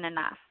wasn't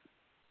enough?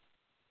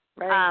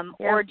 Right.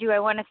 Or do I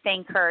want to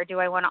thank her? Do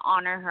I want to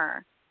honor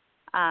her?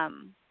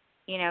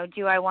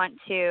 Do I want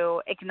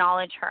to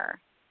acknowledge her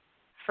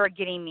for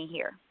getting me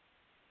here?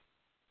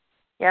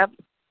 Yep.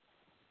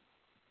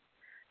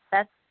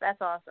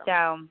 That's awesome.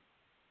 So,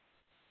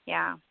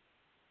 yeah.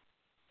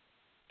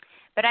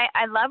 But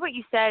I love what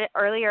you said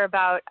earlier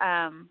about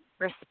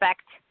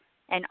respect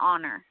and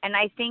honor. And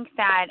I think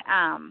that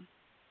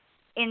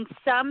in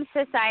some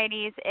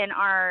societies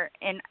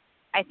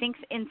I think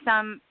in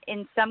some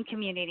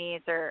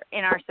communities, or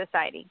in our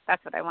society,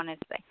 that's what I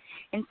wanted to say.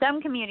 In some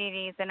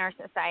communities in our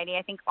society,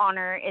 I think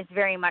honor is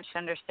very much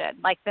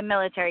understood, like the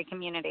military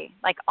community.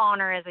 Like,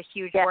 honor is a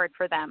huge word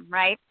for them,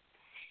 right?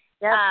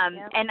 Yep.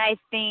 And I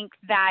think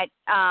that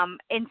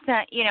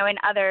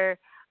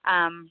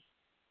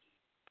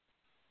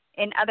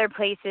in other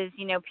places,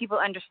 people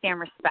understand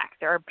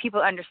respect, or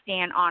people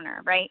understand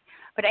honor, right?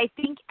 But I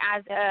think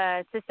as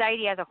a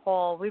society as a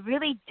whole, we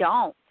really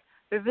don't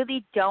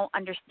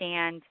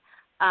understand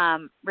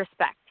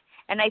respect.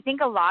 And I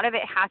think a lot of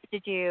it has to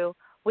do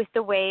with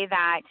the way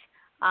that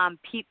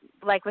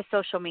like with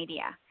social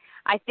media.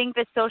 I think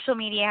that social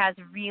media has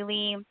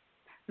really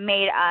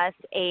made us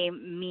a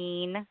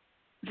mean,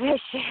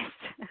 vicious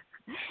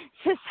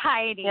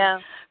society. Yeah.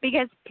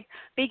 Because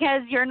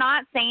you're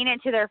not saying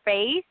it to their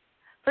face.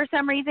 For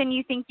some reason,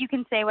 you think you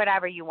can say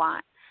whatever you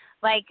want.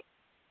 Like,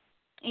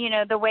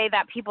 the way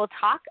that people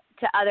talk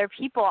to other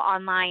people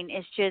online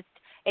is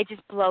it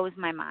just blows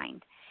my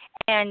mind.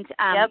 And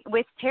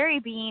with Terry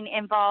being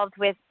involved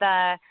with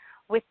the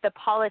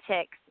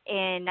politics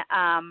in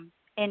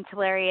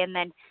Tulare, and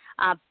then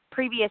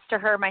previous to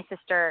her, my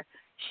sister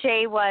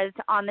Shay was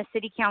on the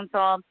city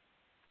council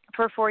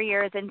for 4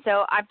 years, and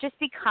so I've just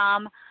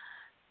become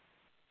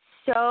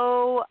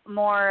so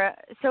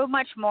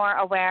much more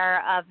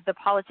aware of the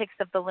politics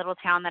of the little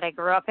town that I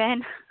grew up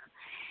in.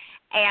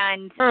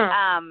 And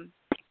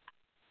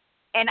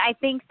and I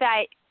think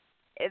that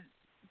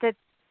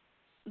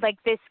like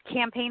this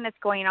campaign that's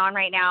going on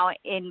right now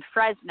in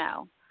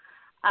Fresno,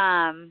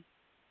 and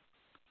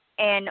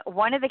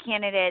one of the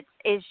candidates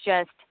is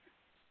just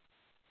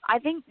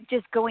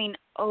going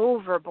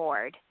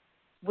overboard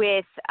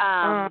with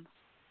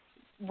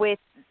with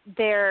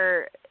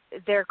their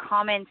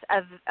comments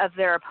of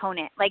their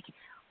opponent. Like,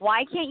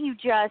 why can't you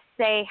just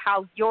say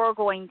how you're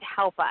going to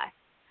help us?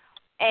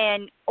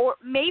 And or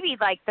maybe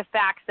like the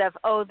facts of,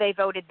 oh, they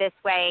voted this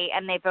way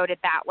and they voted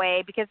that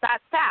way, because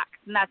that's facts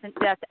and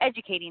that's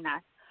educating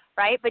us,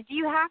 right? But do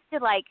you have to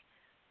like,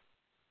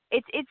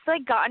 it's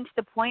like gotten to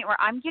the point where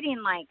I'm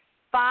getting like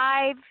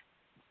 5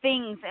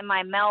 things in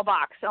my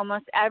mailbox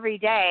almost every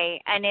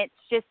day, and it's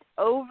just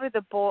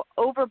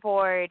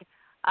overboard,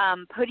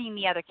 putting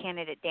the other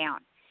candidate down.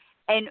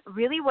 And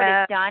really what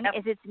it's done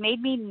is it's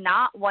made me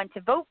not want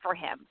to vote for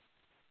him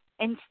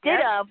instead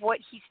of what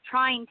he's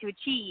trying to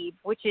achieve,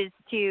 which is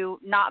to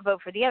not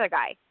vote for the other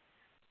guy.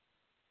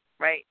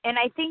 Right. And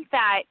I think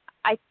that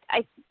I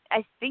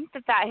think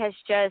that has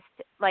just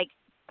like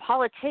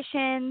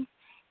politicians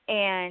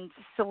and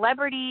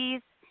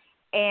celebrities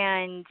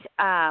and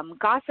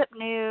gossip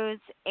news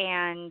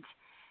and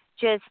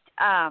just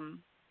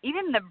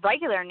even the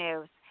regular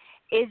news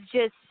is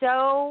just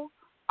so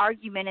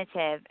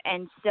argumentative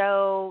and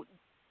so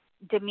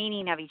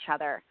demeaning of each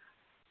other.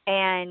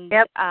 And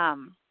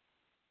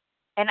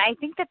and I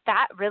think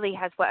that really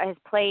has what has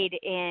played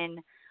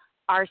in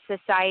our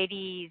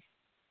society's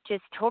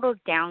just total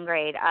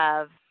downgrade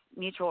of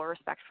mutual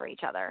respect for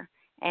each other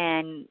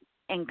and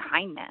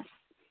kindness.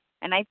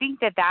 And I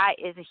think that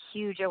is a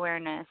huge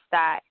awareness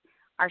that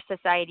our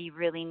society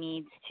really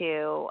needs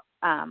to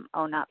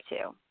own up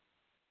to.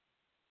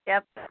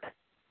 Yep.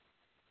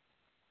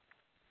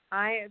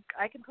 I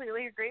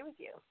completely agree with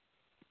you.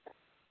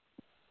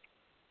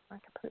 I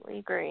completely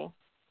agree.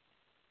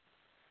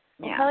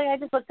 Yeah. Kelly, I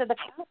just looked at the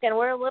clock and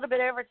we're a little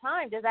bit over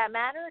time. Does that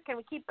matter? Can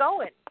we keep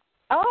going?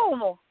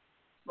 Oh,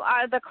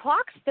 the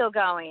clock's still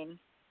going.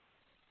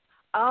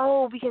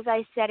 Oh, because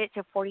I set it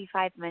to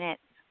 45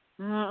 minutes.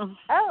 Mm.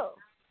 Oh.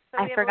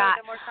 So I forgot.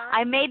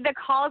 I made the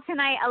call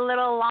tonight a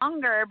little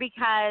longer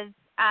because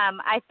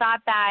I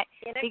thought that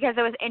because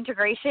it was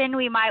integration,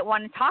 we might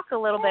want to talk a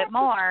little bit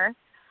more.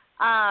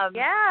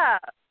 Yeah.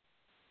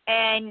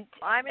 And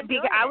I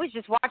was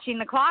just watching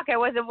the clock. I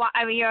wasn't.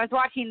 I was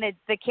watching the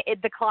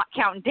clock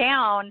count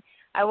down.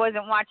 I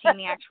wasn't watching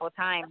the actual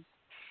time.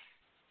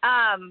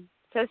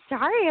 So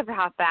sorry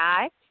about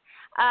that.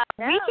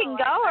 We can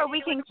go, or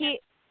we can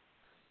keep.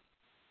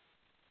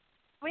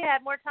 We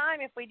had more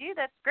time. If we do,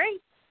 that's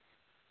great.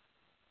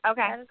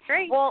 Okay. That's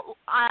great. Well,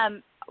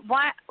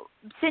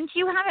 since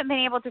you haven't been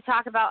able to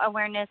talk about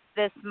awareness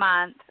this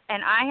month,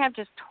 and I have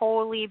just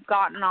totally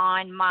gotten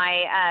on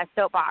my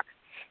soapbox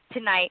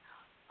tonight,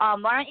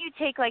 why don't you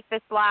take like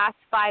this last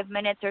 5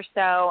 minutes or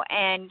so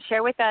and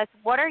share with us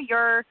what are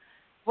your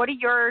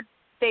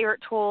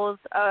favorite tools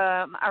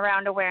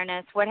around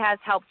awareness? What has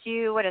helped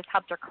you? What has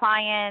helped your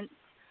clients?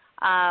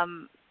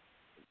 What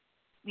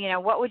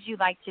would you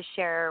like to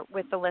share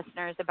with the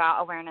listeners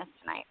about awareness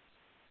tonight?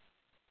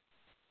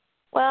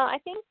 Well, I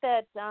think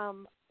that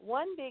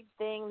one big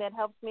thing that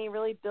helps me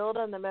really build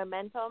on the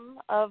momentum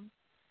of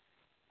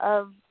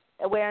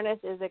awareness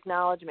is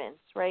acknowledgments,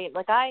 right?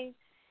 Like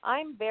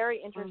I'm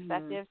very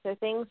introspective, so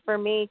things for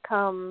me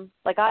come,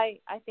 like I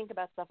think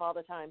about stuff all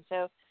the time.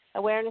 So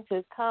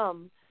awarenesses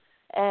come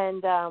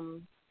and,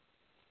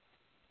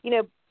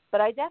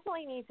 but I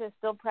definitely need to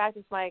still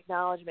practice my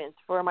acknowledgments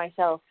for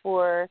myself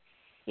for,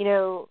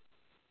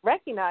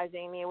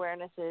 recognizing the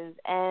awarenesses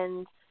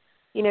and,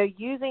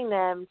 using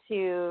them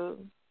to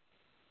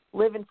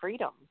live in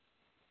freedom,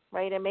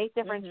 right, and make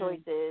different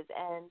choices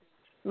and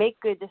make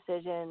good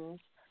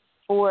decisions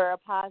for a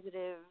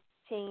positive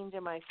change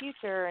in my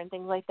future and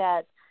things like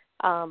that.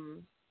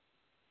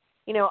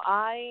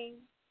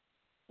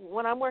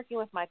 When I'm working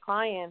with my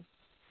clients,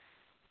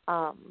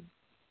 I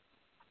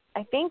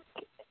think,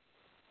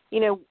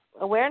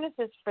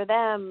 awarenesses for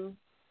them,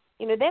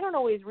 they don't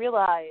always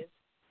realize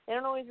the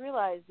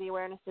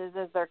awarenesses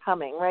as they're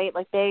coming, right?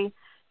 Like it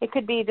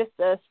could be just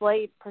a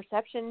slight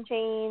perception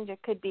change.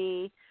 It could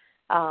be,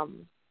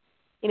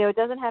 it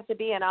doesn't have to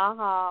be an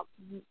aha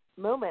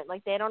moment.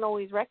 Like they don't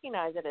always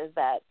recognize it as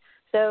that.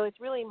 So it's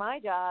really my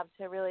job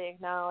to really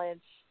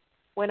acknowledge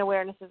when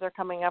awarenesses are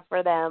coming up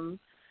for them,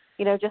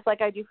 just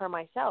like I do for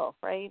myself,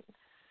 right?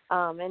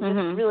 And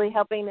just really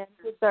helping them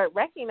to start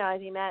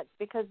recognizing that,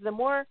 because the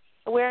more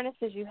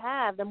awarenesses you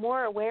have, the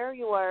more aware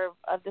you are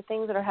of the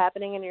things that are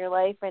happening in your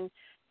life and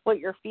what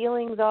your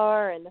feelings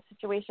are and the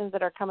situations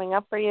that are coming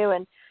up for you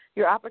and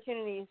your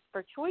opportunities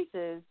for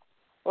choices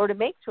or to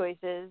make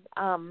choices.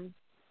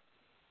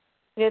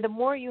 The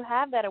more you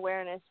have that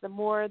awareness, the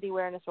more the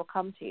awareness will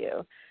come to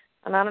you.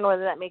 And I don't know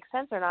whether that makes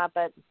sense or not,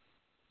 but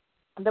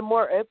the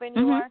more open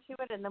you are to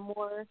it and the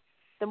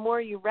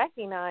more you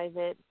recognize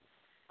it,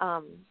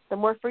 the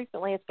more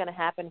frequently it's going to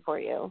happen for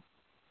you.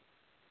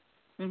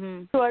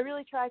 So I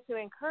really try to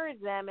encourage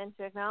them and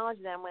to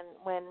acknowledge them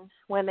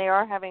when they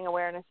are having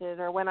awarenesses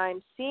or when I'm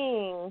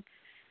seeing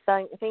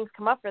things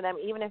come up for them,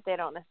 even if they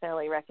don't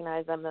necessarily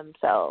recognize them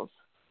themselves.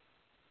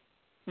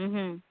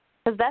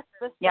 Because that's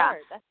the start. Yeah.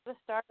 That's the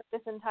start of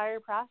this entire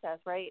process,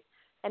 right?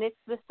 And it's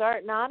the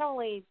start not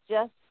only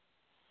just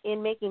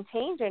in making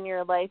change in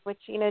your life,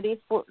 which,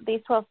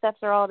 these 12 steps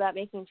are all about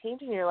making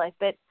change in your life,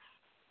 but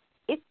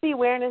it's the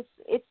awareness,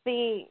 it's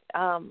the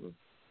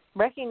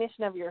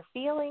recognition of your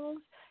feelings,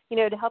 you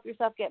know, to help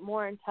yourself get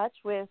more in touch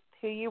with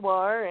who you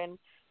are and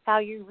how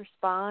you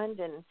respond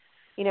and,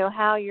 you know,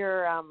 how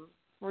you're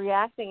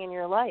reacting in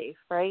your life,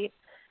 right?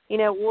 You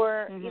know,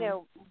 or, you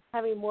know,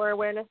 having more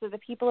awareness of the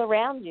people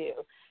around you.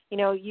 You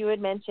know, you had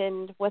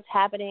mentioned what's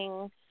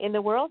happening in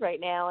the world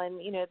right now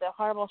and, you know, the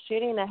horrible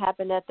shooting that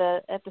happened at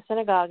the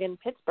synagogue in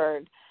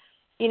Pittsburgh.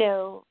 You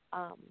know,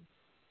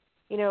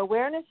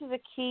 awareness is a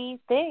key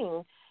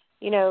thing.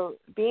 You know,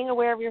 being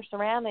aware of your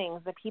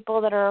surroundings, the people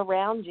that are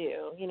around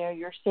you, you know,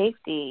 your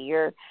safety,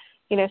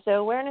 so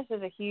awareness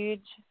is a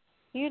huge,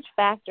 huge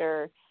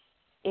factor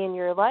in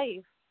your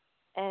life.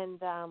 And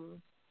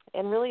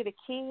really the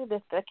key,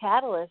 the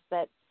catalyst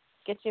that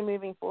gets you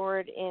moving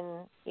forward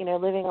in, you know,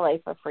 living a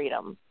life of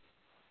freedom.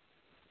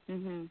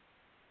 Mhm.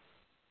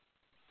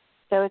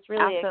 So it's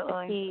really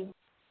Absolutely.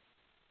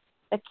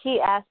 a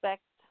key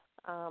aspect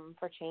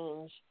for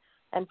change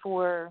and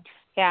for,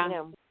 you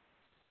know,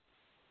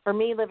 for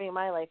me living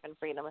my life in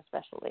freedom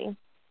especially.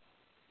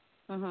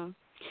 Mhm.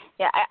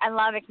 Yeah, I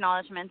love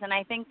acknowledgments, and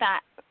I think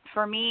that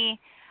for me,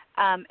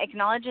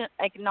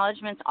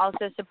 acknowledgments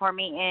also support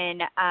me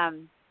in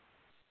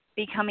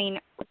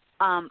becoming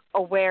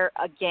aware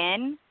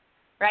again,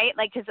 right?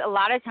 Like, because a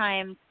lot of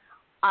times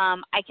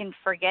I can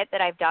forget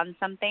that I've done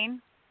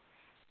something,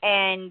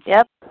 and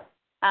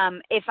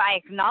if I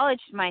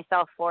acknowledged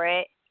myself for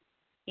it,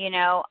 you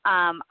know,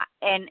 and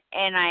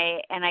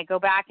I go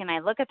back and I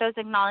look at those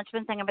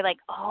acknowledgments, I'm gonna be like,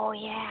 oh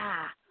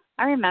yeah,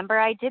 I remember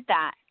I did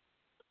that,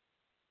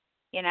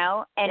 you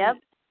know, and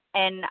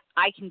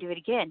I can do it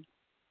again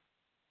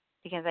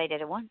because I did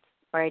it once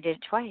or I did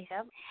it twice,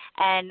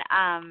 and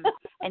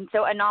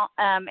so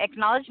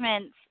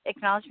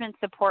acknowledgments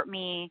support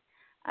me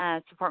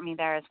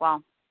there as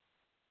well.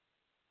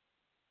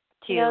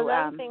 To you know,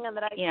 another thing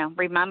that I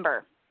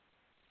remember.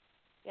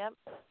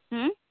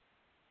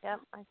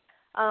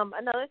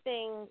 Another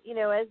thing, you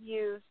know, as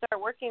you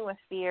start working with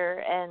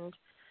fear and,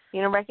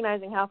 you know,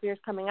 recognizing how fear is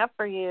coming up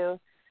for you,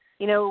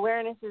 you know,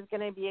 awareness is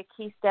going to be a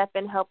key step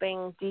in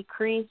helping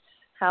decrease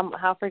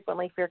how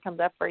frequently fear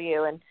comes up for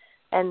you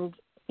and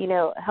you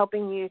know,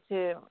 helping you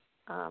to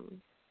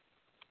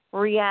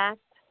react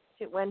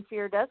to when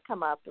fear does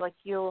come up. Like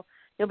you'll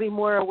be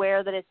more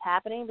aware that it's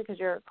happening because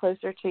you're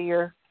closer to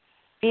your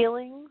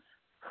feelings,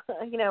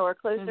 you know, or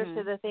closer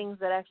to the things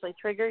that actually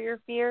trigger your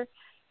fear.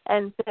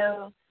 And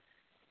so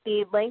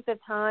the length of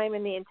time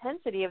and the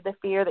intensity of the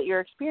fear that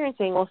you're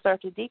experiencing will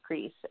start to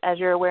decrease as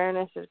your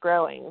awareness is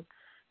growing.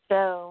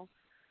 So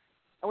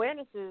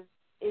awareness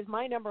is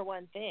my number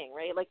one thing,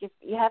 right? Like if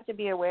you have to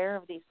be aware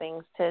of these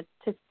things to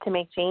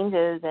make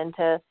changes and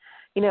to,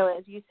 you know,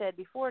 as you said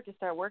before, to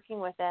start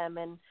working with them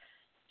and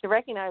to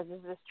recognize,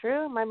 is this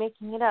true? Am I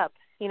making it up?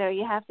 You know,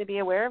 you have to be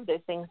aware of those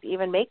things to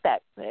even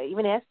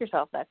even ask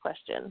yourself that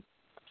question.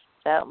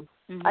 So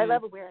I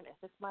love awareness.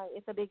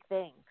 It's a big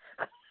thing.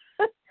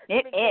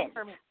 It is.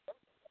 For me.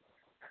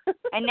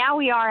 And now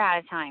we are out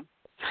of time.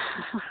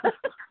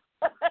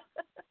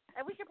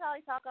 And we could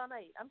probably talk all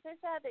night. I'm so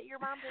sad that your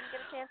mom didn't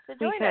get a chance to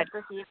join us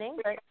this evening.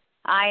 But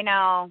I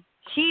know.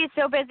 She is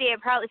so busy.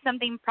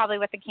 Something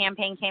with the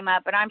campaign came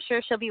up, but I'm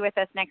sure she'll be with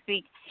us next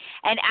week.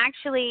 And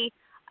actually,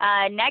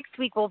 next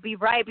week will be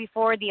right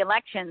before the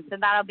election, so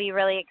that'll be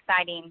really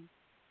exciting.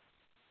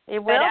 It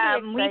will be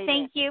exciting. We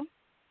thank you.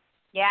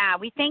 Yeah,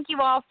 we thank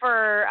you all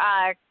for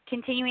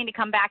continuing to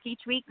come back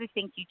each week. We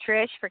thank you,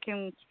 Trish, for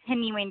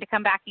continuing to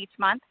come back each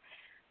month.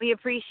 We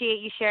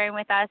appreciate you sharing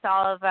with us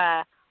all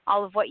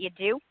of what you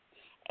do.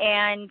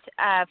 And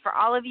for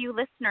all of you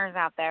listeners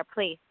out there,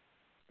 please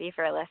be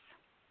fearless.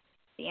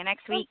 See you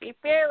next week. Be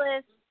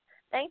fearless.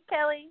 Thanks,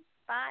 Kelly.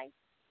 Bye.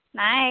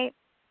 Night.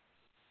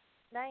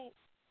 Night.